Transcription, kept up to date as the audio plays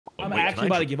I'm actually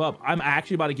about to give up. I'm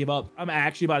actually about to give up.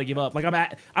 Like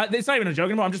it's not even a joke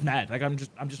anymore. I'm just mad. Like I'm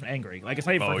just angry. Like it's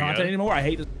not even for content anymore. I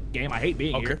hate this game. I hate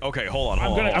being here. Okay, hold on.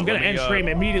 I'm gonna end stream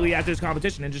immediately after this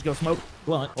competition and just go smoke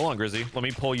blunt. Hold on, Grizzy. Let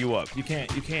me pull you up. You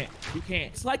can't.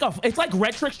 It's like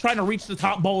Rectrixx trying to reach the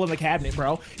top bowl in the cabinet,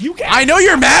 bro. You can't. I know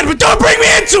you're mad, but don't bring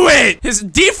me into it. His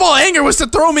default anger was to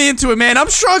throw me into it, man. I'm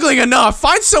struggling enough.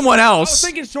 Find someone else. I was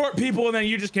thinking short people, and then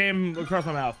you just came across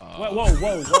my mouth. Whoa.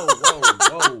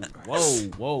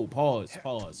 Pause.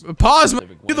 Pause.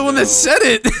 You're the one that said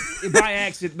it. By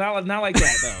accident. Not like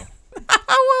that, though.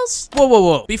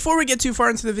 Whoa. Before we get too far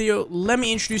into the video, let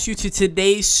me introduce you to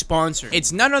today's sponsor.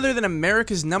 It's none other than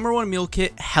America's #1 meal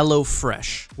kit,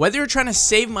 HelloFresh. Whether you're trying to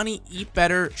save money, eat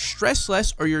better, stress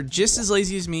less, or you're just as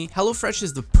lazy as me, HelloFresh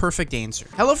is the perfect answer.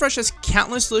 HelloFresh has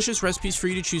countless delicious recipes for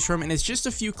you to choose from, and it's just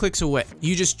a few clicks away.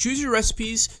 You just choose your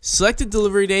recipes, select a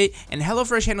delivery date, and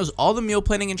HelloFresh handles all the meal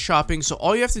planning and shopping, so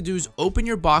all you have to do is open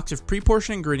your box of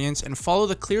pre-portioned ingredients and follow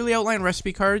the clearly outlined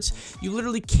recipe cards. You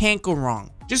literally can't go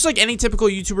wrong. Just like any typical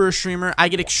YouTuber or streamer, I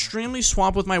get extremely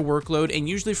swamped with my workload and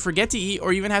usually forget to eat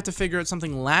or even have to figure out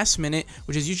something last minute,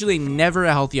 which is usually never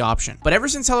a healthy option. But ever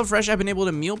since HelloFresh, I've been able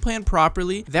to meal plan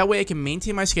properly. That way I can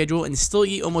maintain my schedule and still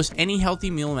eat almost any healthy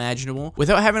meal imaginable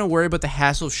without having to worry about the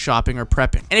hassle of shopping or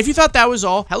prepping. And if you thought that was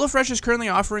all, HelloFresh is currently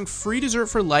offering free dessert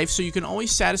for life, so you can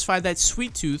always satisfy that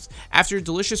sweet tooth after a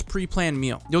delicious pre-planned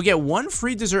meal. You'll get one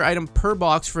free dessert item per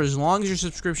box for as long as your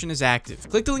subscription is active.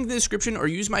 Click the link in the description or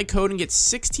use my code and get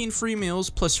 16 free meals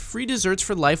plus free desserts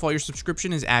for life while your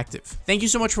subscription is active. Thank you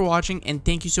so much for watching, and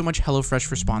thank you so much HelloFresh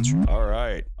for sponsoring. All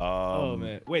right. Oh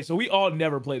man. Wait, so we all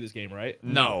never played this game, right?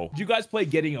 No. Did you guys play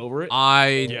Getting Over It?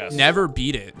 I never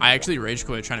beat it. I actually rage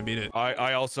quit trying to beat it.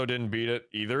 I also didn't beat it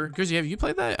either. Grizzy, have you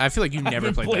played that? I feel like you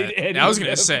never played that. I was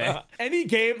gonna say any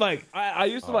game, like I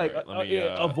used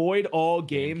to avoid all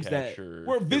games that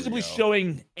were visibly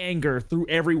showing anger through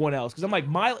everyone else, because I'm like,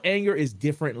 my anger is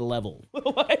different level.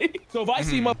 So if I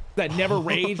see that never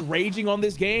raging on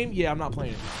this game, yeah, I'm not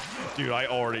playing it. Dude, I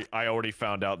already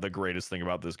found out the greatest thing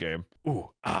about this game.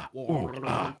 Oh,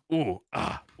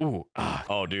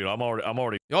 dude, I'm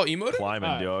already y'all emoted?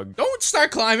 Climbing, dog. Don't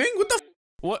start climbing.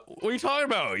 What are you talking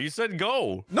about? You said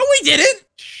go. No, we didn't.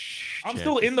 I'm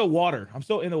still in the water. All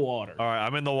right,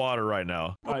 I'm in the water right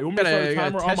now. All right, you want me to start a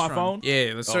timer on my phone?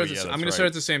 Yeah, let's start. I'm gonna start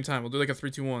at the same time. We'll do like a 3,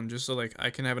 2, 1, just so like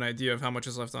I can have an idea of how much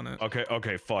is left on it.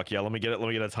 Okay, fuck yeah. Let me get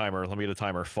a timer.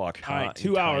 Fuck. All right,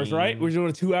 2 hours, right? We're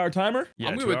doing a 2-hour timer? Yeah,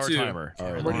 I'm good with 2. Timer.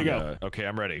 All right, ready to go. Okay,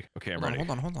 I'm ready.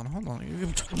 Hold on. You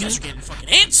guys are getting fucking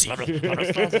antsy.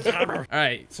 All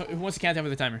right, so who wants to count down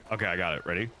with the timer? Okay, I got it.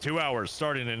 Ready? 2 hours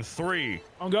starting in 3.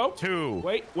 On go. 2.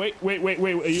 Wait.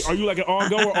 Are you like an on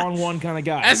go or on one kind of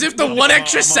guy? As if the one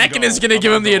extra second is gonna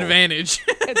give him the advantage.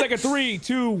 It's like a 3,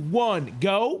 2, 1,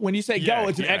 go. When you say go,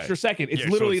 it's an extra second. It's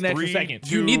literally an extra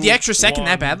second. You need the extra second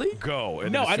that badly? Go.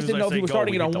 No, I just didn't know if he was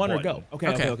starting it on 1 or go.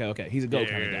 Okay. He's a go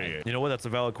kind of guy. You know what? That's a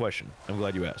valid question. I'm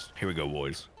glad you asked. Here we go,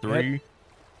 boys. 3,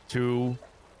 2,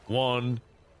 1,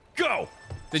 go.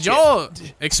 Did y'all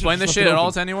explain this shit at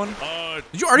all to anyone?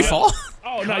 Did you already fall?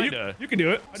 Oh, no, you can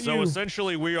do it. So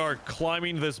essentially, we are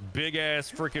climbing this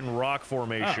big-ass freaking rock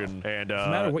formation. And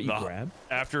doesn't matter what you grab.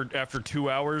 After 2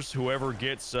 hours, whoever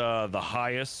gets the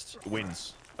highest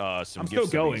wins. I'm still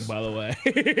going, by the way.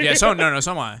 Yeah, so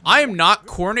am I. I am not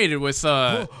coordinated with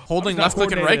holding left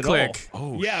click and right click.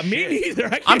 Oh, yeah, me neither.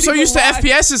 I'm so used to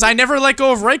FPSs, I never let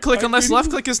go of right click unless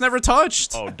left click is never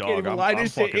touched. Oh, dog, I'm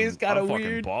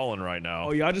fucking balling right now.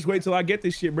 Oh, y'all just wait till I get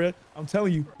this shit, bro. I'm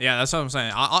telling you. Yeah, that's what I'm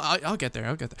saying. I'll get there. I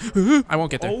won't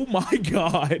get there. Oh my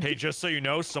god. Hey, just so you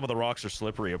know, some of the rocks are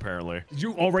slippery, apparently. Did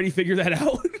you already figure that out?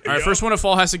 All right, first one to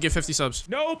fall has to get 50 subs.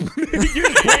 Nope. You're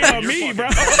just playing on me, bro.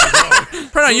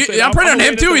 I'm praying on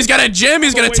him too. He's got a gym,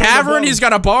 he's got a tavern, he's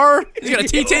got a bar, he's got a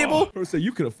tea table. So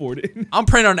you could afford it. I'm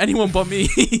praying on anyone but me.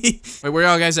 Wait, where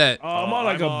y'all guys at? I'm on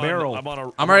like a barrel.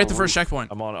 I'm right at the first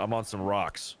checkpoint. I'm on some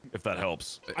rocks, if that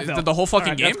helps. The whole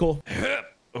fucking game? That's cool.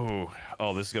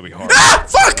 Oh, this is gonna be hard. Ah,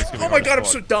 fuck! Oh my god, I'm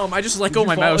so dumb. I just let go of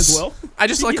my mouse. I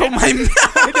just let go of my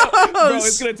mouse. Bro,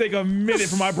 it's gonna take a minute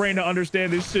for my brain to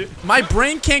understand this shit. My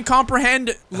brain can't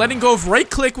comprehend letting go of right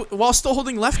click while still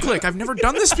holding left click. I've never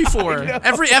done this before.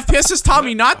 Every FPS has taught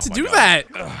me not to do that.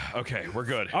 Okay, we're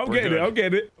good. I'm getting it. I'm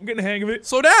getting the hang of it.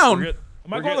 Slow down.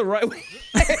 Am I going the right way?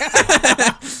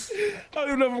 I don't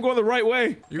even know if I'm going the right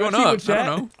way. You're going up. I don't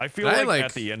know. I feel like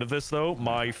at the end of this, though,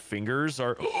 my fingers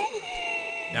are...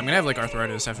 Yeah, I'm gonna have like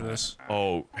arthritis after this.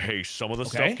 Oh, hey, some of the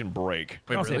stuff can break.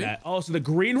 Wait, I'll really? say that. Oh, so the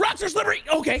green rocks are slippery.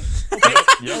 Okay.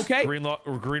 Okay. Green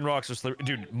rocks are slippery.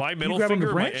 Dude, my middle finger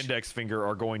and my index finger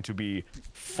are going to be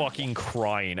fucking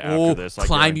crying after this.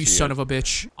 Climb, you son of a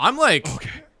bitch. I'm like...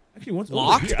 Okay. I Actually, once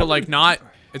locked, but like not.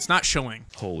 It's not showing.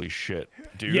 Holy shit,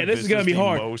 dude. Yeah, this is gonna be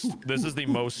hard. This is the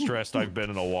most stressed I've been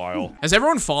in a while. Has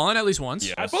everyone fallen at least once?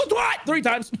 Yes. I fell twice, 3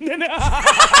 times.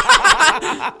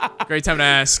 Great time to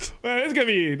ask. Man, this is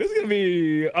gonna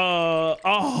be a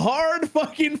hard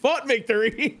fucking fought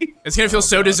victory. It's gonna feel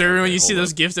so deserving when you see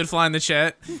those gifted fly in the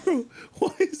chat.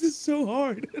 Why is this so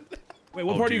hard? Wait,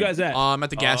 what part are you guys at? I'm at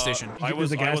the gas station. I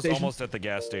was almost at the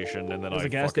gas station, and then There's a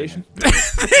gas station?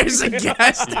 There's a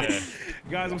gas station.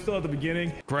 Yeah. Guys, I'm still at the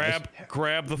beginning. Grab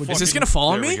the fucking... Is this gonna fall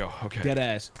on There me? we go. Okay. Dead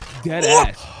ass. Dead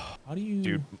ass. How do you...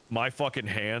 Dude, my fucking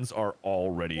hands are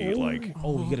already, like...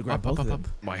 Oh, you gotta grab both of them.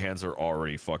 My hands are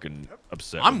already fucking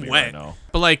upset I'm with me wet. right now.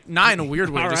 But like, not in a weird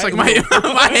way. Just Alright.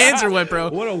 like my hands are wet, bro.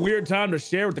 What a weird time to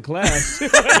share with the class.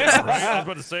 Right? I was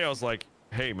about to say, I was like,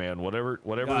 hey, man, whatever.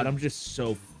 God, I'm just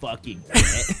so fucking I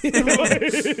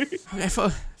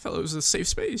thought it was a safe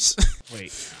space.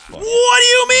 Wait. What do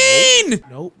you mean?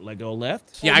 Nope. Let go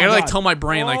left. Yeah, Oh I my gotta like God. tell my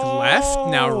brain like left,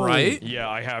 now right. Yeah,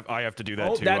 I have to do that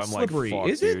Oh, too. that's I'm like, slippery. fuck,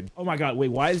 Is it? dude. Oh my God. Wait,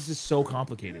 why is this so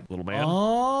complicated? Little man.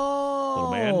 Oh.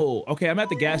 Little man. Okay, I'm at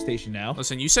the gas station now.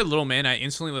 Listen, you said little man, I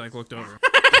instantly like looked over.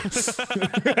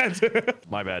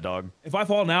 My bad, dog. If I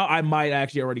fall now, I might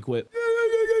actually already quit.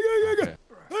 Okay.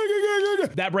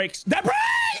 That breaks. That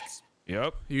breaks!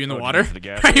 Yep. Are you in the Go water? to the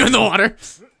gas Are you in the water?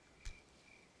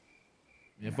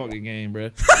 Yeah, fuck the game,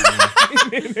 bruh.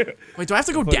 Wait, do I have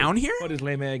to go down here? Fuck this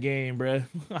lame ass game, bruh.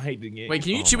 I hate the game. Wait,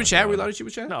 can you Oh cheat my with chat? Are we God. allowed to cheat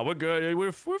with chat? No, we're good.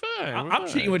 We're fine. I'm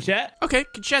cheating with chat. Okay,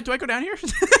 chat, do I go down here?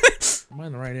 Am I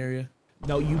in the right area?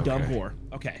 No, you dumb whore.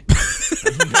 Okay.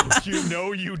 You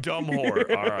know, you dumb whore.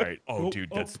 All right. Oh,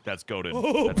 dude, that's goated.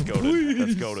 Oh, That's goated. please.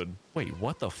 That's goated. Wait,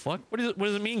 what the fuck? What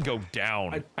does it mean go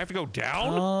down? I have to go down?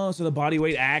 Oh, so the body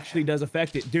weight actually does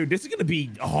affect it. Dude, this is gonna be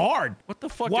hard. What the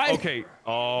fuck? Why? Okay.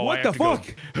 Oh, What I the have to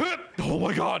go- fuck? Oh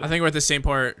my god. I think we're at the same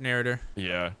part, narrator.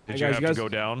 Yeah. Did Hey, you guys, have guys, to go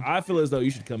down? I feel as though you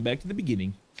should come back to the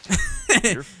beginning.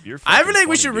 You're I fucking think we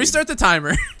funny, should dude. restart the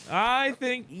timer. I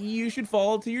think you should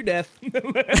fall to your death.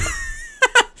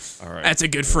 All right. That's a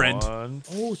good friend.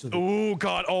 Oh, so Oh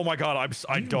god. Oh my god.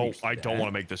 I don't want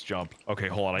to make this jump. Okay,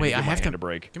 hold on. Wait, need I to give my have hand to a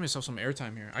break. give myself some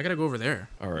airtime here. I gotta go over there.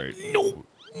 All right. no.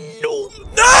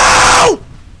 No!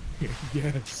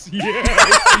 Yes. Yes.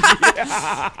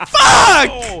 Fuck!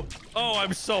 Oh,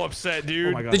 I'm so upset, dude.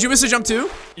 Oh my god. Did you miss a jump too?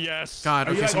 Yes. God,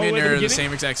 you okay, like so all me the and way at the narrator are the beginning?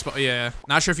 same exact spot. Yeah.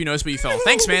 Not sure if you noticed, but you fell.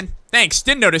 Thanks, man. Thanks.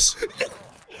 Didn't notice.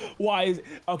 Why is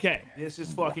okay? This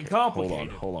is fucking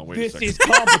complicated. Hold on. Wait This a second. is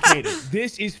complicated.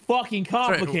 This is fucking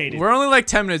Sorry, complicated. we're only like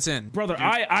 10 minutes in. Brother, Dude,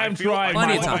 I am feel trying.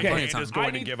 Plenty my of time, okay. plenty of time. Is going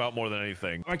I to need- give out more than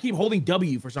anything. I keep holding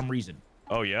W for some reason.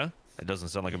 Oh yeah? That doesn't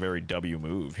sound like a very W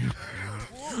move.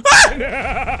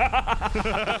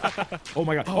 Oh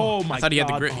my god. Oh my god. I thought he had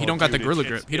the grip. He don't got the Dude, gorilla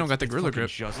it's- grip. He don't got the gorilla fucking grip.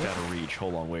 Just out of reach.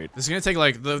 Hold on, wait. This is gonna take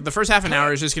like the first half an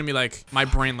hour is just gonna be like my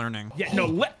brain learning. Yeah, no,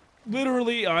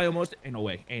 literally, I almost. Ain't no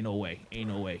way. Ain't no way. Ain't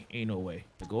no way. Ain't no way.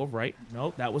 Go right.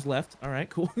 No, that was left. All right,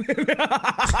 cool. Okay.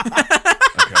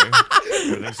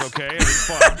 Everything's okay. Everything's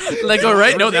fine. Like, all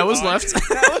right, no, that was left.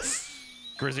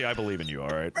 Grizzy, I believe in you. All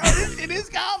right. It is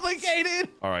complicated.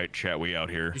 All right, chat. We out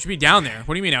here. You should be down there.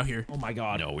 What do you mean out here? Oh my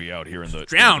god. No, we out here in the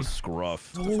Drown. in the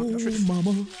scruff. Oh,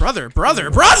 mama. Brother,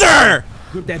 brother, brother!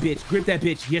 Grip that bitch. Grip that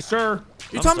bitch. Yes, sir.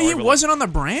 You I'm telling me he sorry, but, like, wasn't on the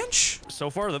branch? So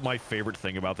far, that my favorite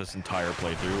thing about this entire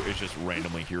playthrough is just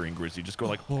randomly hearing Grizzy just go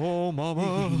like, "Oh,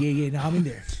 mama." Yeah, no, I'm in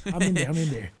there. I'm in there. I'm in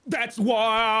there. That's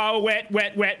why wet.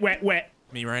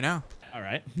 Me right now. All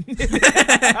right.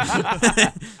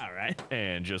 All right.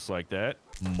 And just like that,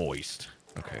 moist.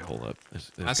 Okay, hold up.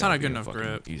 That's not a good enough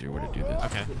grip. Easier way to do this.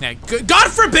 Okay. Now,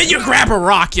 God forbid you grab a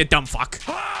rock, you dumb fuck.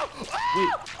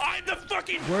 I'm the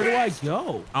fucking. Where do I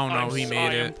go? Oh no, he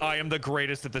made it. I am the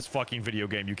greatest at this fucking video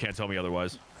game. You can't tell me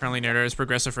otherwise. Currently, narrator is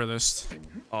progressive furthest.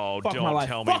 Oh, Fuck my don't life.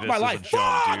 tell me Fuck this my is life. a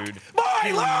jump, Fuck dude.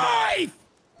 my life.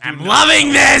 I'm loving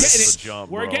This this! is a jump,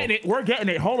 We're bro. getting it. We're getting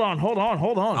it. Hold on.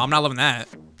 I'm not loving that.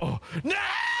 Oh, no!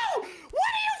 What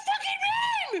do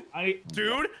you fucking mean?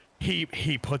 Dude,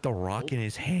 he put the rock in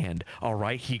his hand. All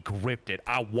right, he gripped it.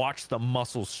 I watched the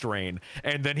muscle strain,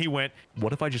 and then he went,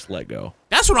 "What if I just let go?"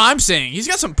 That's what I'm saying. He's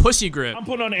got some pussy grip. I'm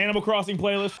putting on an Animal Crossing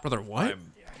playlist. Brother, what?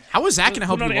 How is that gonna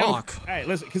help you lock? Hey,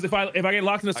 listen, because if I get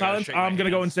locked in the silence, shake my I'm gonna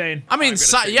go hands. insane. I mean, I'm gonna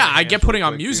shake yeah, my I get hands putting real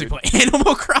on quick, music, dude. but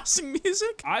Animal Crossing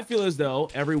music? I feel as though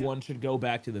everyone should go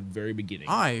back to the very beginning.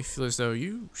 I feel as though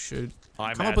you should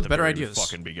I'm come at up with the better very ideas.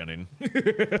 Fucking beginning.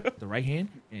 The right hand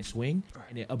and swing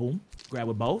and then a boom. Grab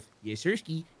with both. Yes, sir,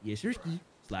 ski. Yes, sir, ski.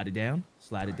 Slide it down.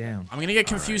 Slide it down. I'm gonna get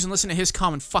confused and listen to his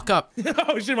comment. Fuck up.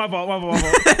 Oh shit, my fault.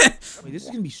 Wait, this is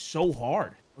gonna be so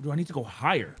hard. Or do I need to go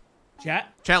higher?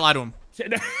 Chat. Chat, lie to him.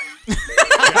 Chat.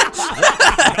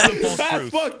 That's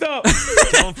fucked up.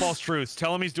 Tell him false truths.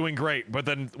 Tell him he's doing great, but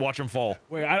then watch him fall.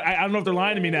 Wait, I don't know if they're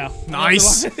lying to me now.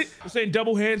 Nice. They're saying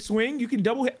double hand swing. You can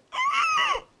double hand.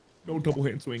 No double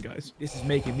hand swing, guys. This is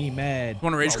making me mad.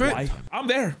 Want to rage quit? I'm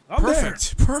there.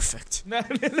 Perfect. Bro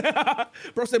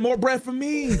said more breath for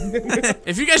me.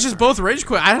 If you guys just both rage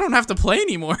quit, I don't have to play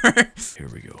anymore. Here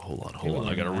we go. Hold on.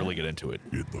 I gotta really get into it.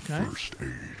 In the first age,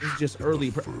 it's just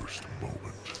early. first moment,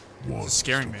 this is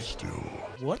scaring me. Still.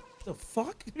 What the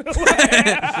fuck?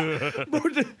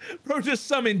 bro just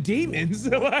summoned demons.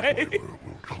 Whoever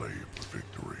will claim the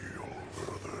victory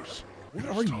over others. What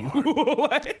are you?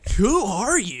 Who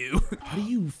are you? How do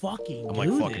you fucking I'm like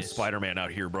fucking Spider-Man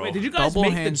out here, bro. Wait, did you guys Double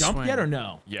make the hand jump swing. yet or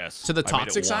no? Yes. To the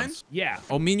toxic sign? once. Yeah.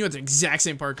 Oh, me and you at the exact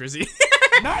same part, Grizzy.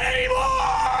 Not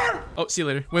anymore! Oh, see you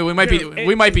later. Wait, we might be.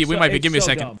 Give me a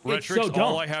second. Rectrixx,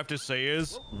 all I have to say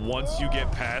is, once you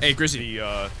get past Grizzy.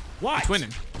 What?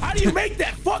 Twinning. How do you make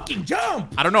that fucking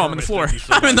jump? I don't know. I'm on the floor.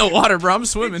 I'm in the water, bro. I'm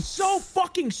swimming. It's so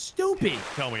fucking stupid.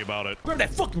 Tell me about it. Grab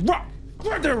that fucking rock.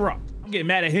 Grab that rock. I'm getting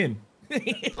mad at him.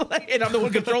 And I'm the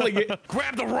one controlling it.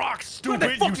 Grab the rock, stupid.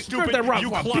 Grab that You stupid. Grab that rock.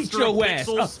 You I'll beat cluster of your ass.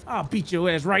 pixels. I'll beat your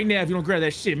ass right now if you don't grab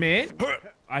that shit, man.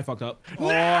 I fucked up. Oh,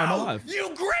 I'm alive. You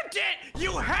gripped it.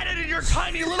 You had it in your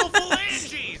tiny little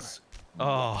phalanges.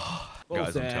 Oh.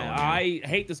 Guys, I'm telling you. I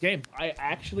hate this game. I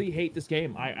actually hate this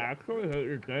game. I'll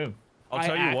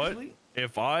tell you what.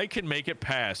 If I can make it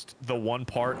past the one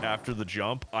part after the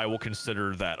jump, I will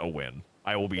consider that a win.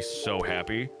 I will be so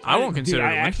happy. I won't consider it a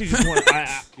win. I actually just want.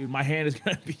 Dude, my hand is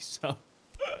gonna be so.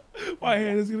 My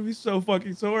hand is gonna be so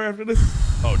fucking sore after this.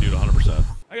 Oh, dude, 100%.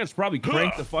 I gotta probably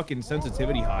crank the fucking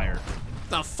sensitivity higher.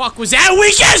 The fuck was that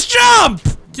weak ass jump?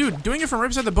 Dude, doing it from right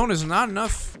beside the bone is not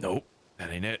enough. Nope, that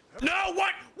ain't it. No,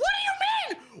 what? What do you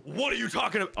mean? What are you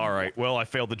talking about? All right, well, I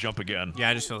failed the jump again. Yeah,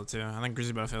 I just failed it too. I think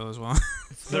Grizzy about to fail as well.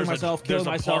 Killing myself. End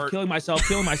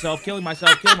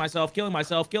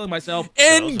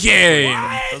game.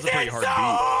 That was a pretty hard beat.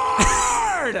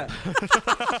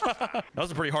 That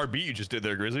was a pretty hard beat you just did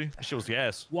there, Grizzy. That shit was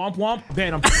gas. Womp womp.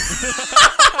 Ban them.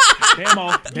 Ban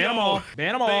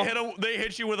them all. They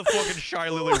hit you with a fucking Shy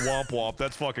Lily womp womp.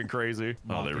 That's fucking crazy.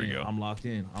 Oh, there we go. I'm locked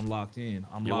in.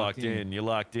 You're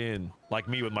locked in. Like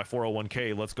me with my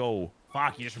 401k. Let's go.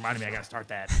 Fuck, you just reminded me I gotta start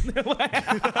that.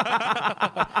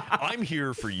 I'm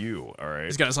here for you, all right?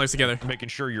 He's got his life together. Making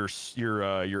sure you're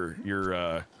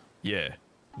yeah.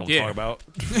 Know what I'm talking about?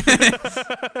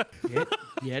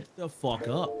 Get the fuck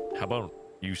up. How about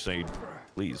you say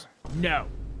please? No.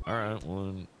 All right,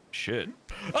 well, shit.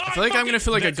 I feel like I'm gonna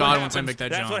feel like a god once I make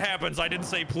that jump. That's what happens. I didn't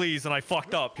say please, and I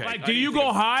fucked up. Okay. Like, do you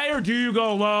go high or do you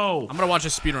go low? I'm gonna watch a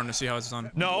speedrun to see how it's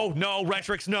done. No,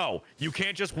 Rectrixx, no. You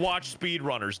can't just watch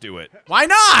speedrunners do it. Why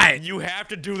not? You have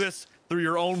to do this through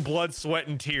your own blood, sweat,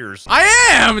 and tears. I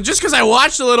am! Just because I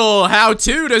watched a little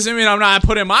how-to doesn't mean I'm not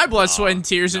putting my blood, sweat, and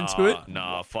tears into it.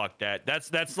 Nah, fuck that.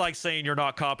 That's like saying you're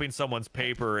not copying someone's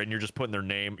paper and you're just putting your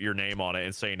name on it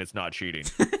and saying it's not cheating.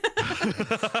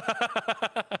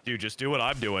 Dude, just do what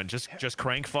I'm doing. Just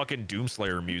crank fucking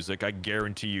Doomslayer music. I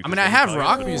guarantee you. I mean, I have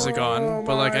rock music on,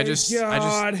 but like I just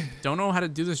don't know how to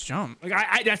do this jump. Like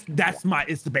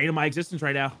it's the bane of my existence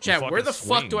right now. Chat, where the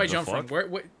fuck do I jump from? Where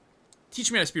teach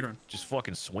me how to speedrun. Just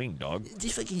fucking swing, dog.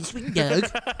 Just fucking swing,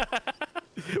 dog.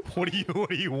 What do you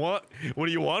want? What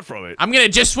do you want from it? I'm gonna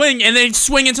just swing and then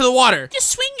swing into the water. Just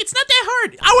swing. It's not that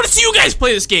hard. I want to see you guys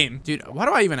play this game, dude. Why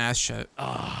do I even ask chat?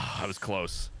 I was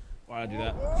close. Why'd I do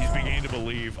that? He's beginning to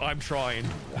believe. I'm trying.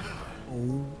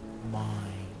 Oh my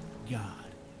god.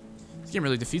 This game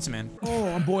really defeats a man. Oh,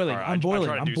 I'm boiling. Right, I'm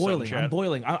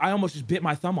boiling. I almost just bit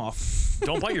my thumb off.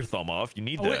 Don't bite your thumb off. You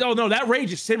need that. Wait, no, that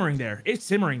rage is simmering there. It's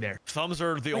simmering there. Thumbs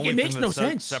are the only thing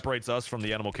that separates us from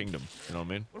the animal kingdom. You know what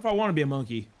I mean? What if I want to be a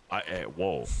monkey?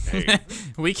 Whoa. Hey.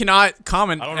 We cannot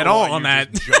comment at all on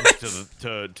that. Jumped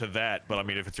to that, but I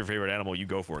mean, if it's your favorite animal, you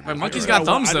go for it. Monkey's got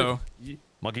thumbs, though.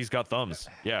 Monkey's got thumbs.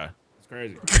 Yeah.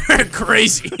 Crazy.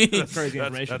 Crazy. That's crazy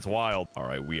information. That's wild. All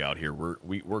right, we out here.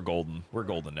 We're golden. We're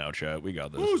golden now, chat. We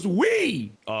got this. Who's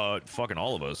we? Fucking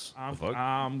all of us.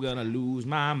 I'm gonna lose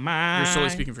my mind. You're solely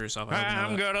speaking for yourself.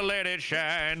 I'm gonna let it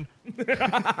shine. let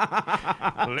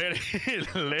it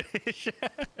shine.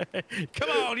 Come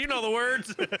on, you know the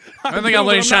words. I don't think I'm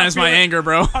letting shine is my anger,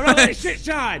 bro. I'm not letting shit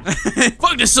shine.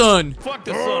 Fuck the sun. Fuck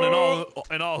the sun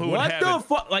and all who would have it. What the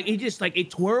fuck? Like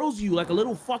it twirls you like a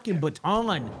little fucking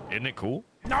baton. Isn't it cool?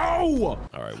 No!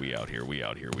 Alright, we out here.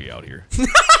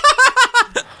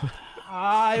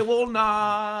 I will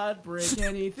not break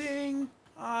anything.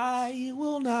 I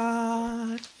will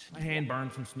not. My hand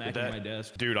burned from smacking my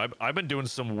desk. Dude, I've been doing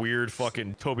some weird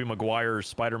fucking Tobey Maguire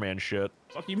Spider-Man shit.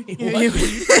 Fuck you mean? What are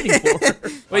you training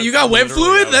for? Wait, you got web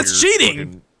fluid? That's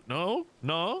cheating. No.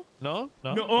 No. No,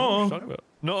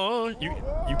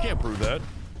 you can't prove that.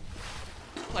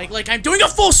 Like I'm doing a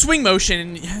full swing motion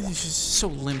and it's just so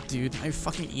limp, dude. I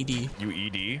fucking ED. You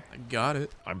ED? I got it.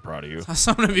 I'm proud of you. That's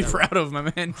something to be proud of, my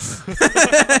man.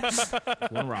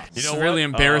 One rock. You know I'm what? really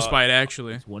embarrassed by it,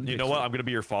 actually. You know what? I'm gonna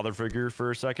be your father figure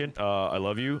for a second. I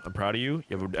love you. I'm proud of you.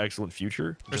 You have an excellent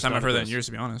future. First time I've heard that in years,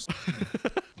 to be honest.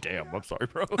 Damn, I'm sorry,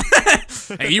 bro.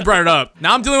 Hey, you brought it up.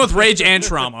 Now I'm dealing with rage and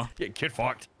trauma. Yeah, kid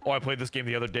fucked. Oh, I played this game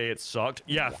the other day. It sucked.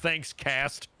 Yeah, thanks,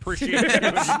 cast. Appreciate you.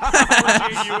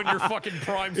 Appreciate you and your fucking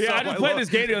prime Yeah, I just played this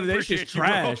game the other day. It's just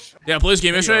trash. Yeah, I played this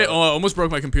game yesterday. Oh, I almost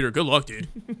broke my computer. Good luck, dude.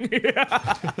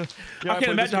 I can't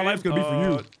imagine how life's gonna be for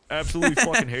you. Absolutely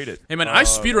fucking hate it. Hey, man, I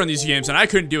speedrun these games, and I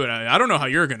couldn't do it. I don't know how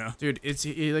you're gonna. Dude, it's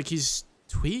like he's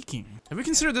tweaking. Have we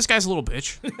considered this guy's a little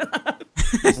bitch?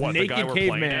 What, the guy we're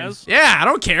playing as? Yeah, I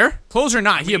don't care. Clothes or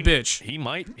not, he a bitch. He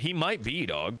might be,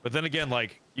 dog. But then again,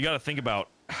 like, you gotta think about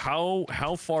how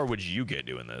far would you get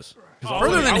doing this?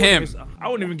 Further than him. I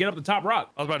wouldn't even get up the top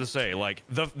rock. I was about to say, like,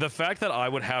 the fact that I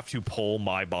would have to pull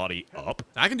my body up.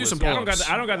 I can do some Yeah, pull-ups.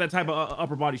 I don't got that type of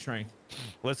upper body strength.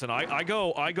 Listen, I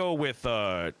go with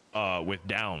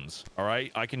downs. All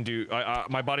right, I can do.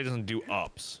 My body doesn't do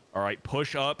ups. All right,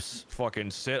 push ups,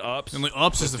 fucking sit ups. And the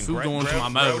ups is the food going to my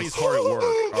mouth. Gravity's hard at work.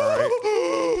 All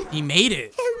right. He made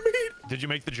it. Did you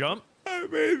make the jump? I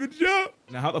made the jump.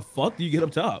 Now how the fuck do you get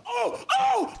up top? Oh,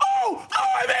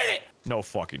 I made it. No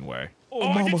fucking way. Oh,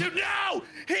 I did too. No!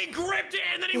 He gripped it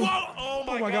and then he won't. Oh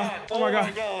my god. Oh my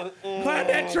god. Climb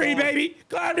that tree, baby.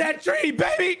 Climb that tree,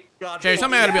 baby. Jay,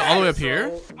 something gotta be all the way up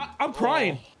here. I'm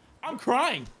crying. I'm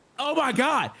crying. Oh my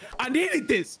god. I needed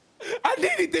this. I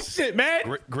needed this shit,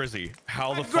 man. Grizzy,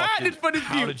 how the fuck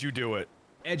did you do it?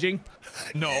 Edging.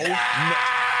 No. And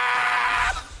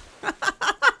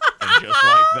just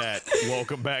like that,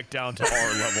 welcome back down to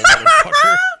our level,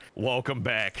 motherfucker. Welcome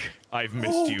back. I've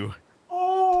missed you.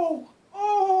 Oh,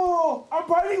 I'm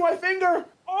biting my finger.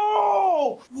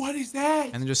 Oh, what is that?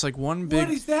 And then just like one big. What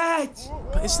is that?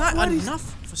 But it's not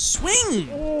enough of a swing.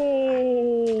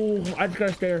 Oh, I just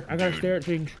gotta stare. I gotta stare at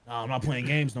things. No, I'm not playing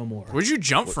games no more. Where'd you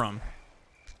jump from?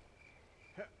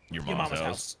 Your mama's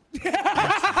house.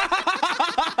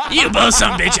 You both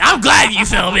some bitch. I'm glad you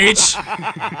fell, bitch.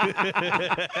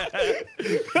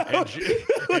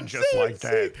 and just like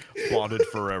that, bonded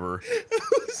forever.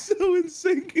 So in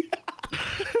sync.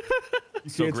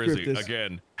 So Grizzy,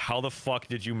 again, how the fuck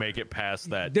did you make it past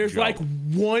that? There's jump? like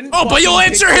one. Oh, but you'll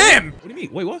answer him. What do you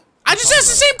mean? Wait, what? I just asked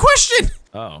the same question.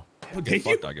 Oh. Did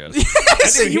fucked, I guess.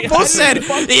 Yes, you both said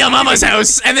your mama's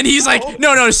house, and then he's like,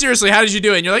 no, seriously, how did you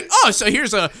do it? And you're like, oh, so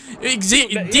here's a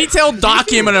detailed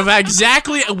document of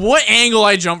exactly what angle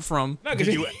I jumped from. No, did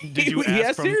you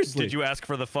ask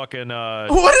for the fucking?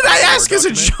 What did I ask as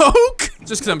a joke?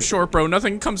 Just because I'm short, bro,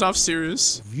 nothing comes off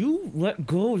serious. You let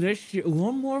go of this shit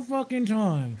one more fucking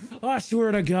time, I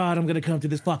swear to God, I'm gonna come to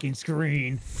this fucking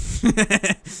screen.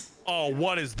 Oh,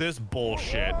 what is this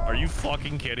bullshit? Are you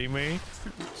fucking kidding me?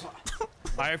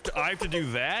 I have to do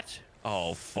that?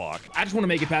 Oh fuck. I just want to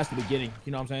make it past the beginning,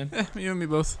 you know what I'm saying? You and me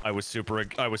both. I was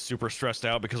super stressed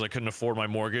out because I couldn't afford my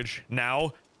mortgage.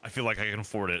 Now, I feel like I can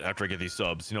afford it after I get these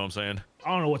subs, you know what I'm saying? I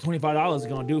don't know what $25 is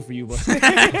gonna do for you, but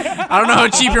I don't know how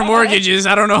cheap your mortgage is.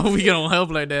 I don't know if we can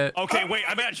help like that. Okay, wait,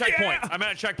 I'm at a checkpoint. I'm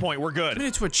at a checkpoint. We're good.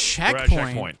 We're to a checkpoint. We're at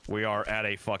a checkpoint. We are at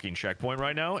a fucking checkpoint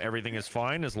right now. Everything is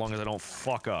fine as long as I don't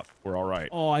fuck up. We're all right.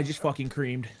 Oh, I just fucking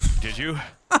creamed. Did you?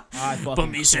 But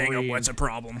me saying it, what's a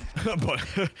problem?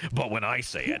 but when I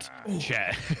say it,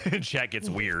 chat gets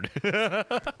weird. How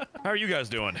are you guys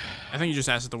doing? I think you just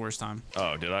asked it the worst time.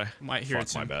 Oh, did I? Might hear it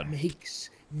soon. My bad. Makes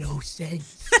no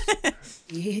sense.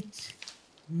 It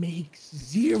makes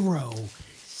zero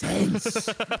sense.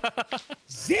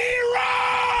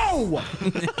 Zero!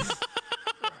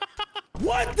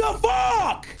 What the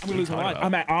fuck? I'm gonna lose my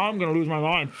mind. I'm gonna lose my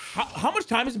mind. How much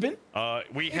time has it been?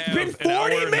 It's been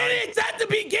 40 minutes at the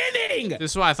beginning.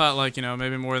 This is why I thought, like, you know,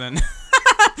 maybe more than.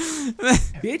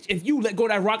 Bitch, if you let go of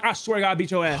that rock, I swear to God, I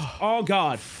beat your ass. Oh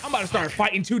God, I'm about to start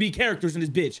fighting 2D characters in this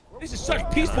bitch. This is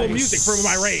such peaceful music for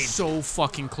my rage. So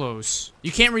fucking close.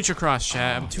 You can't reach across,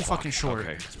 chat. I'm too fucking short.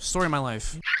 Okay. Story of my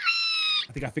life.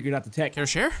 I think I figured out the tech. Care to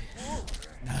share?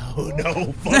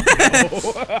 No, fuck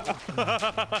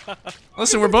no.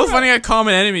 Listen, we're both fighting a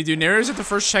common enemy, dude. Narrator's at the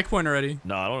first checkpoint already.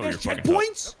 No, I don't know. There's You're fucking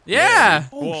checkpoints? Yeah.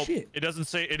 Oh shit. It doesn't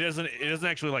say. It doesn't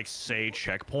actually like say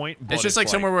checkpoint. But It's just like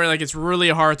somewhere where like it's really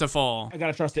hard to fall. I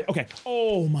gotta trust it. Okay.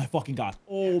 Oh my fucking god.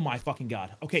 Oh my fucking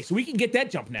god. Okay, so we can get that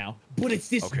jump now, but it's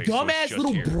this dumbass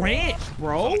little branch,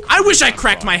 bro. I wish I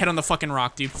cracked my head on the fucking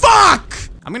rock, dude. Fuck!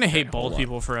 I'm gonna hate bald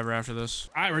people forever after this.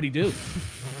 I already do.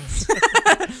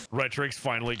 Rectrixx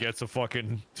finally gets a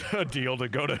fucking deal to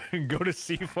go to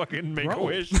see fucking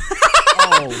Make-A-Wish.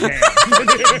 Oh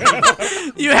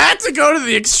damn. You had to go to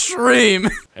the extreme.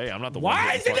 Hey, I'm not the one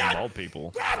Why who's is it fucking not? bald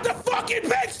people. Grab the fucking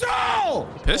pistol!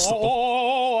 Pistol?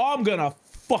 Oh, I'm gonna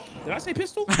fuck. Did I say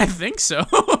pistol? I think so.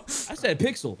 I said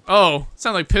pixel. Oh,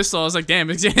 sound like pistol. I was like, damn,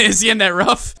 is he in that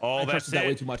rough? Oh, that's that it.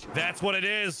 way too much. That's what it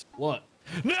is. What?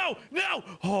 No, no.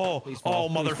 Oh, Please fall,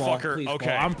 please motherfucker. fall, please Okay.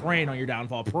 fall. I'm praying on your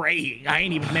downfall. Praying. I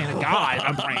ain't even man of God.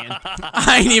 I'm praying.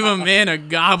 I ain't even a man of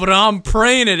God, but I'm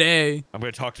praying today. I'm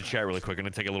gonna talk to chat really quick. I'm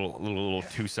gonna take a little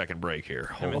 2-second break here.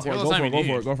 Hold on. Take all the time you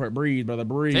need. Go for it. Breathe, brother.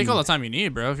 Breathe. Take all the time you need,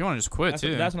 bro. If you want to just quit,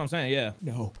 too. That's what I'm saying. Yeah.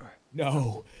 No.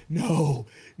 No. No.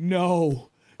 No.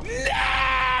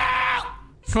 No.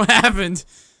 What happened?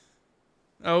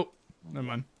 Oh, never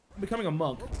mind. I'm becoming a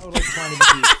monk. I would like to find a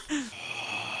peace.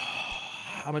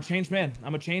 I'm a changed man.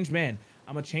 I'm a changed man.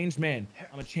 I'm a changed man.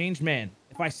 I'm a changed man.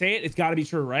 If I say it, it's got to be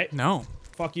true, right? No.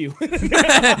 Fuck you. I'm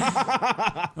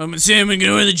gonna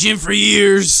go to the gym for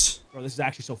years. Bro, this is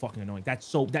actually so fucking annoying. That's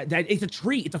so that it's a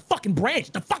tree. It's a fucking branch.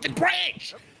 It's a fucking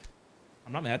branch.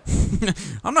 I'm not mad.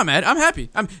 I'm not mad. I'm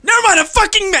happy. Never mind. I'm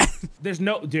fucking mad. There's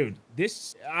no dude.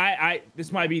 This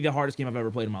this might be the hardest game I've ever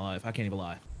played in my life. I can't even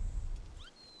lie.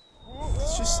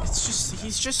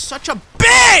 He's just such a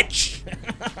bitch.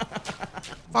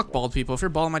 Fuck bald people. If you're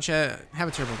bald in my chat, have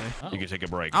a terrible day. You can take a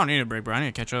break. I don't need a break, bro. I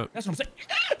need to catch up. That's what I'm saying.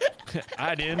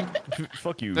 I did.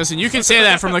 Fuck you. Listen, you can say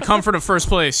that from the comfort of first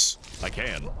place. I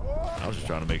can. I was just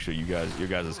trying to make sure your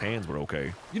guys' hands were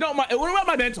okay. You know what about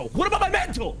my mental? What about my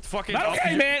mental? Fucking not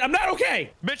okay, man. I'm not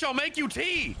okay. Bitch, I'll make you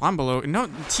tea. I'm below. No,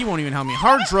 tea won't even help me.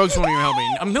 Hard drugs won't even help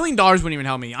me. $1 million wouldn't even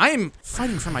help me. I am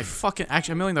fighting for my fucking.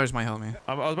 Actually, $1 million might help me.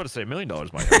 I was about to say $1 million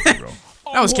might help you, bro.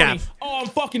 Oh, That was horny. cap. Oh, I'm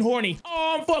fucking horny.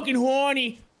 Oh, I'm fucking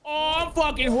horny. Oh, I'm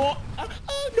fucking horny.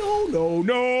 Oh,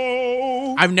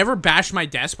 no. I've never bashed my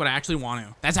desk, but I actually want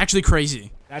to. That's actually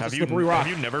crazy. That's a slippery rock.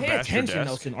 Have you never Pay bashed your attention, desk?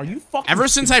 Nelson. Are you fucking Ever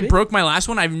since I stupid? broke my last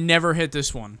one, I've never hit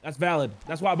this one. That's valid.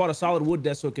 That's why I bought a solid wood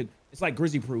desk so it could. It's like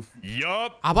Grizzy proof.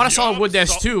 Yup. I bought a solid wood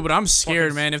desk too, but I'm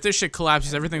scared, man. If this shit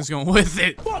collapses, everything's going with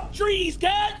it. Fuck trees,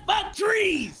 guys. Fuck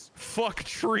trees. Fuck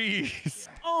trees.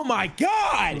 Oh my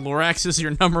god. Lorax is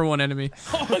your #1 enemy.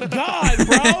 Oh my god,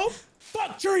 bro.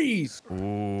 Fuck trees.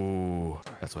 Ooh,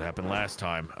 that's what happened last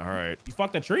time. All right. You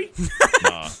fucked a tree?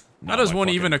 Nah. How does one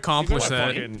even accomplish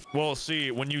that? Well, see,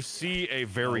 when you see a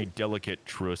very delicate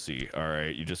trussy, all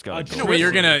right, you just gotta. No way,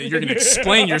 you're gonna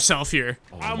explain yourself here.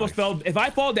 I almost fell. If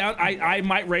I fall down, I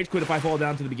might rage quit if I fall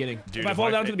down to the beginning. Dude, if I fall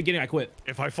down to the beginning, I quit.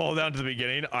 If I fall down to the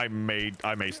beginning, I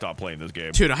may stop playing this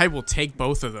game. Dude, I will take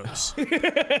both of those.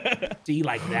 See,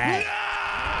 like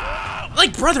that.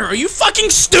 Like, brother, are you fucking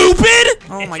stupid?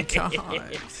 Oh my god.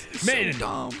 Man, so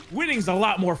dumb. Winning's a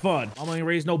lot more fun. I'm gonna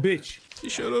raise no bitch. You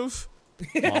should've.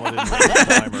 Mama didn't raise the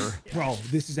timer. Bro,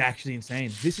 this is actually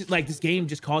insane. This is like, this game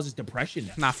just causes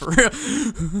depression. Not for real.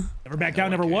 Never back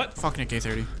down, never what? Fuck Nick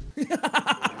K30.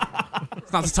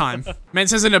 It's not the time. Man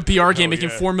says in a BR game making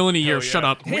 $4 million a year. Hell Shut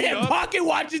yeah. up. Damn, pocket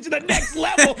watch it to the next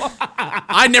level.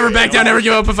 I'd never back down, never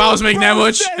give up if I was making that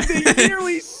much. That's the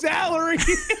yearly salary.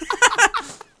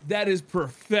 That is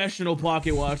professional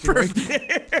pocket watching right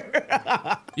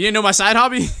there. You didn't know my side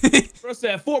hobby? Bro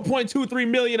said 4.23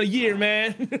 million a year,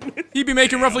 man. He'd be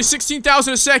making roughly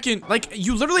 16,000 a second. Like,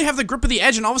 you literally have the grip of the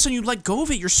edge and all of a sudden you let go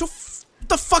of it. You're so what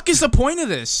the fuck is the point of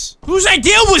this? Whose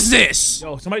idea was this?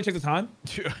 Yo, somebody check the time.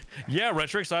 Yeah,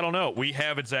 Rectrixx, I don't know. We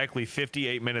have exactly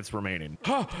 58 minutes remaining.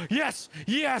 Oh, yes,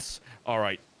 yes. All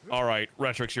right,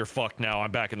 Rectrixx, you're fucked now.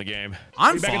 I'm back in the game.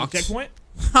 I'm Back at fucked. the checkpoint.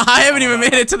 I haven't even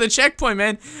made it to the checkpoint,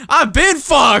 man. I've been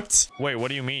fucked. Wait, what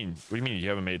do you mean? What do you mean you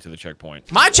haven't made it to the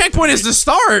checkpoint? My checkpoint is the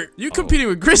start. You competing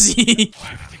with Grizzy. Oh,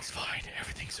 everything's fine.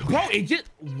 Everything's okay. Bro, it just,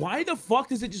 why the fuck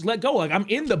does it just let go? Like, I'm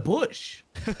in the bush.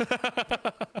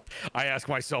 I ask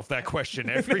myself that question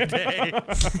every day.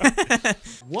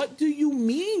 What do you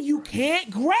mean you can't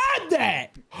grab that?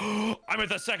 I'm at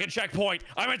the second checkpoint.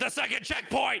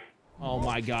 Oh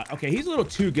my god. Okay, he's a little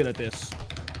too good at this.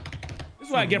 This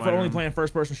is what I get for only playing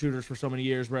first-person shooters for so many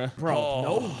years, bro. Bro,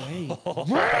 no way.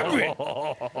 Grab it!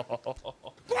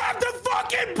 Grab the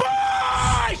fucking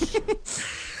bush!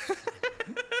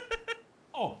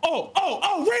 Oh,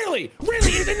 Oh, really?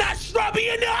 Really? Is it not shrubby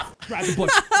enough? Grab the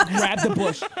bush. Grab the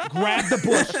bush. Grab the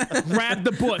bush. Grab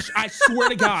the bush. I swear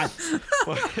to God.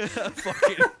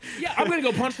 Yeah, I'm gonna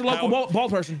go punch the local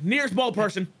bald person. Nearest bald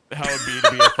person. How it be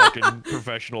to be a fucking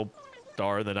professional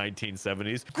star in the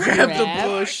 1970s? Grab the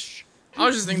bush. I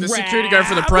was just thinking the security guard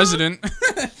for the president.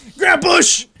 Grab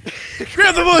bush.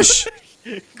 Grab the bush.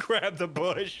 Grab the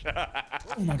bush.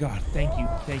 Oh my God! Thank you,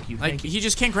 thank you, Like thank you. he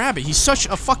just can't grab it. He's such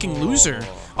a fucking loser.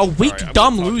 A weak,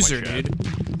 dumb loser, dude.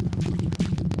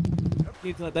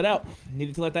 Needed to let that out.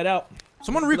 Needed to let that out.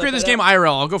 Someone recreate this game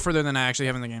IRL. I'll go further than I actually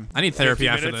have in the game. I need therapy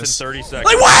after 50 minutes this. and 30 seconds.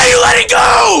 Like, why are you letting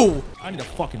go? I need a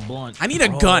fucking blunt. I need a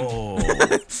gun.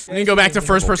 I need to go back to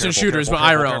first-person shooters, but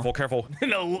IRL. Careful.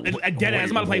 No, dead ass.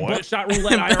 I'm about to play What? buckshot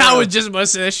roulette. I was just about to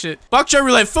say that shit. Buckshot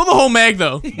roulette. Fill the whole mag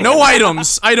though. No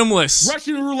items. Itemless.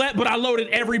 Russian roulette, but I loaded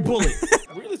every bullet.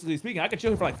 Realistically speaking, I could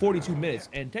chill here for like 42 minutes,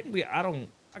 and technically, I could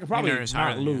probably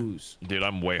not lose. Dude,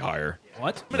 I'm way higher.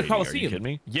 What? I'm in the Are you Coliseum. kidding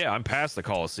me? Yeah, I'm past the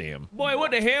Coliseum. Boy,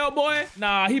 what the hell, boy?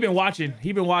 Nah, he been watching.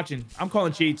 He been watching. I'm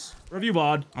calling cheats. Review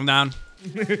VOD. I'm down.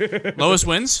 Lowest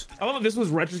wins. I love that this was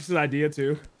Rectrixx's idea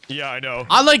too. Yeah, I know.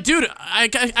 I like, dude, I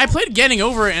played Getting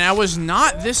Over it, and I was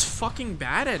not this fucking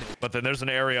bad at it. But then there's an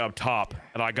area up top,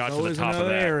 and I got to the There's top of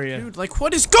another that. area. Dude, like,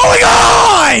 what is going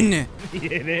on?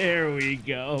 Yeah, there we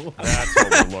go. That's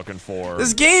what we're looking for.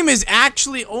 This game is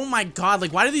actually, oh my God,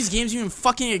 like, why do these games even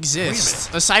fucking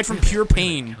exist? Aside from pure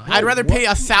pain. I'd rather pay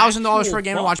 $1,000 for a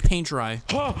game and watch paint dry.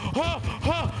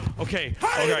 Okay.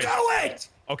 How do you do it?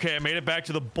 Okay, I made it back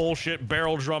to the bullshit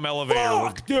barrel drum elevator.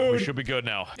 Fuck, dude. We should be good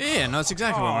now. Yeah, no, that's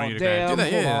exactly what I want you to damn, do. That,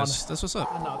 hold yeah, on. that's what's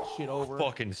up. I knocked shit over.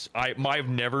 Fucking, I've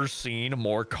never seen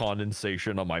more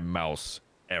condensation on my mouse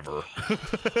ever.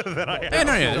 than I have. Yeah,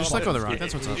 no, yeah, just let go of the rock.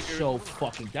 That's what's up. So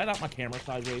fucking. Did I knock my camera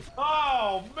sideways?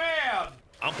 Oh man!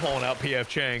 I'm pulling out PF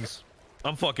Chang's.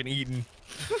 I'm fucking eating.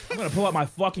 I'm gonna pull out my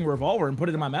fucking revolver and put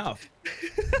it in my mouth.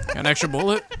 Got an extra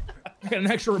bullet? I got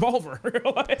an extra revolver. We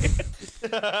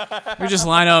just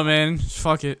line up, man. Just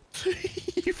fuck it.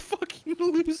 You fucking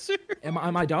loser. Am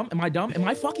I dumb? Am I dumb? Am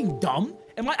I fucking dumb?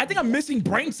 I think I'm missing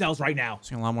brain cells right now.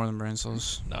 It's a lot more than brain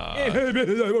cells. You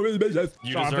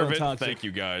deserve it. Thank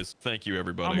you guys. Thank you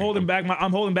everybody. I'm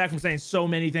holding back from saying so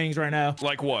many things right now.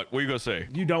 Like what? What are you gonna say?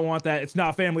 You don't want that. It's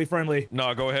not family friendly.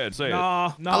 No, go ahead. Say it.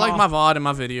 Nah. I like my VOD and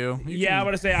my video. I'm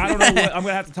gonna say I don't know what I'm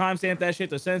gonna have to timestamp that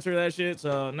shit to censor that shit.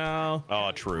 So no.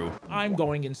 Oh, true. I'm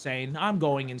going insane. I'm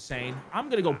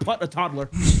gonna go putt a toddler.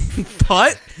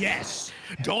 Putt? Yes.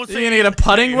 Don't say. You're gonna get a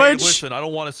putting wedge? Listen, I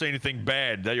don't want to say anything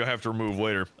bad that you'll have to remove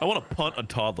later. I want to punt a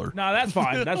toddler. No, that's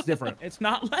fine. That's different. It's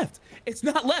not left. It's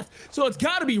not left. So it's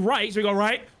got to be right. So we go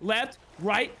right, left,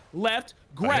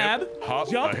 grab,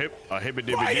 jump. A hip, a Are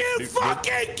you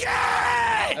fucking gay?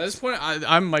 At this point,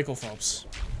 I'm Michael Phelps.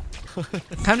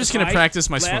 I'm just gonna practice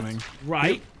my swimming.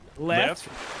 Right, left,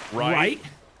 right,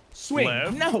 swing.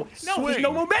 left, no, swing. There's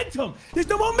no momentum. There's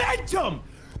no momentum.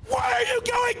 Why are you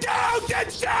going down,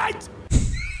 dipshit?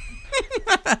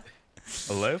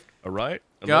 A left, a right.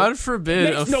 God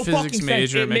forbid a physics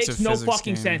major makes a physics game. It makes no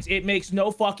fucking sense. It makes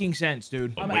no fucking sense,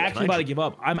 dude. I'm actually about to give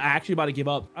up. I'm actually about to give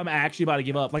up.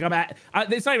 Like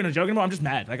it's not even a joke anymore. I'm just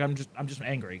mad. Like I'm just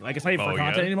angry. Like it's not even for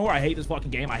content anymore. I hate this fucking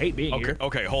game. I hate being here.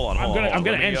 Okay, hold on. I'm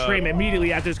gonna end stream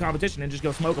immediately after this competition and just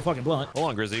go smoke a fucking blunt. Hold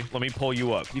on, Grizzy. Let me pull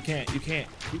you up. You can't.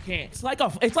 It's like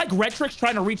Rectrixx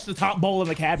trying to reach the top bowl in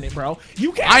the cabinet, bro.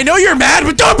 You can't. I know you're mad,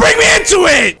 but don't bring me into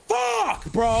it!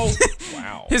 Fuck, bro.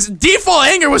 Wow. His default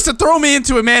anger was to throw me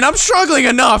into it, man. I'm struggling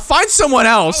enough. Find someone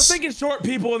I was else. thinking short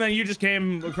people, and then you just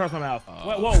came across my mouth.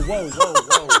 Whoa.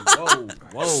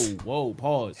 Pause.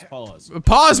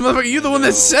 Pause, motherfucker. You the one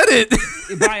that said it.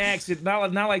 By accident.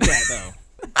 Not like that, though.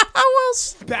 How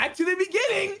else? Back to the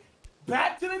beginning.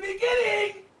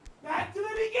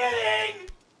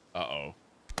 Uh-oh.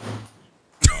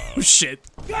 Oh, shit.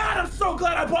 God, I'm so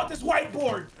glad I bought this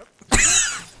whiteboard.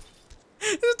 Is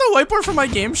it the whiteboard for my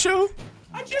game show?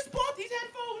 I just bought these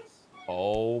headphones.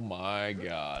 Oh my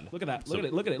God. Look at that. Look at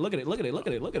it.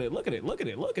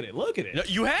 No,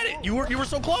 you had it. You were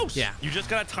so close. Yeah. You just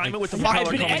gotta time it with the I've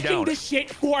propeller been coming etching down. this shit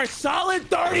for a solid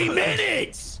 30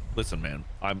 minutes. Listen, man.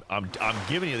 I'm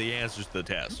giving you the answers to the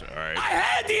test. All right. I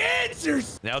had the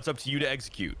answers. Now it's up to you to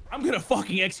execute. I'm gonna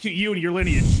fucking execute you and your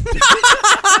lineage.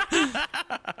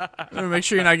 Make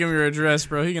sure you're not giving me your address,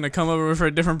 bro. He's gonna come over for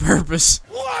a different purpose.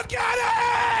 Look at it.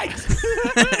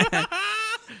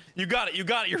 You got it.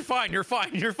 You're fine. You're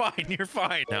fine.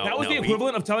 No, That was the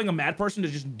equivalent of telling a mad person to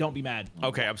just don't be mad.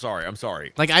 Okay, I'm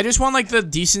sorry. Like, I just want, like, the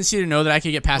decency to know that I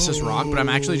could get past this rock, but I'm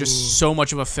actually just so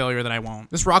much of a failure that I won't.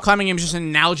 This rock climbing game is just an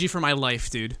analogy for my life,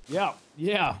 dude. Yeah.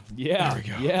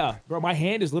 Bro, my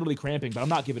hand is literally cramping, but I'm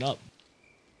not giving up.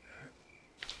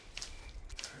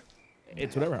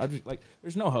 it's whatever. I just like,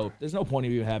 there's no hope. There's no point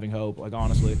of you having hope. Like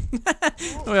honestly,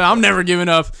 I'm never giving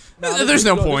up. There's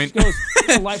no point.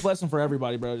 It's a life lesson for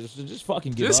everybody, bro. Just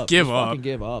fucking give up. Just give up. Fucking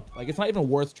give up. Like it's not even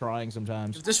worth trying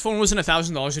sometimes. If this phone wasn't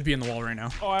 $1,000, it'd be in the wall right now.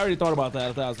 Oh, I already thought about that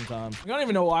 1,000 times. I don't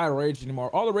even know why I rage anymore.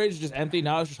 All the rage is just empty.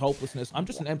 Now it's just hopelessness. I'm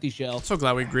just an empty shell. So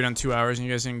glad we agreed on 2 hours, and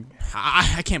you guys didn't.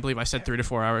 I can't believe I said 3 to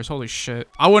 4 hours. Holy shit.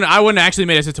 I wouldn't actually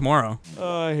made it to tomorrow.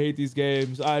 Oh, I hate these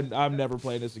games. I'm never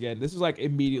playing this again. This is like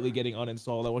immediately getting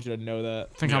uninstalled. I want you to know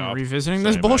that. Think I'm revisiting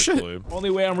this bullshit? Actually. Only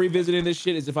way I'm revisiting this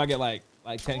shit is if I get like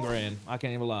 10 grand. I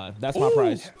can't even lie. That's my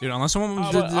price. Dude, unless someone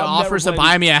offers to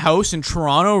buy me a house in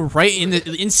Toronto right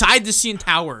inside the CN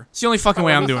Tower. It's the only fucking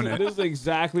way I'm doing it. This is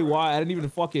exactly why I didn't even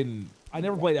fucking... I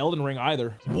never played Elden Ring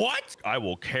either. What? I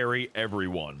will carry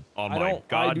everyone on my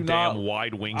goddamn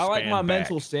wide wingspan. I like my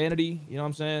mental sanity. You know what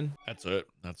I'm saying? That's it.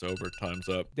 That's over. Time's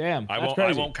up. Damn. I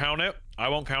won't count it. I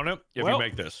won't count it if you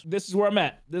make this. This is where I'm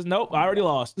at. Nope. I already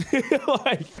lost.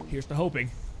 Like, here's the hoping.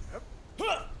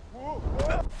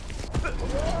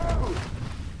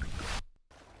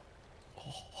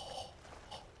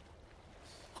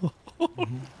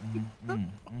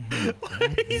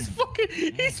 He's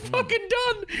fucking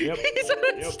done. Yep. He's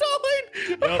uninstalling.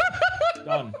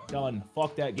 Yep. Done.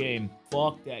 Fuck that game.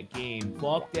 Fuck that game.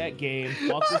 Fuck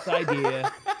this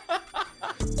idea.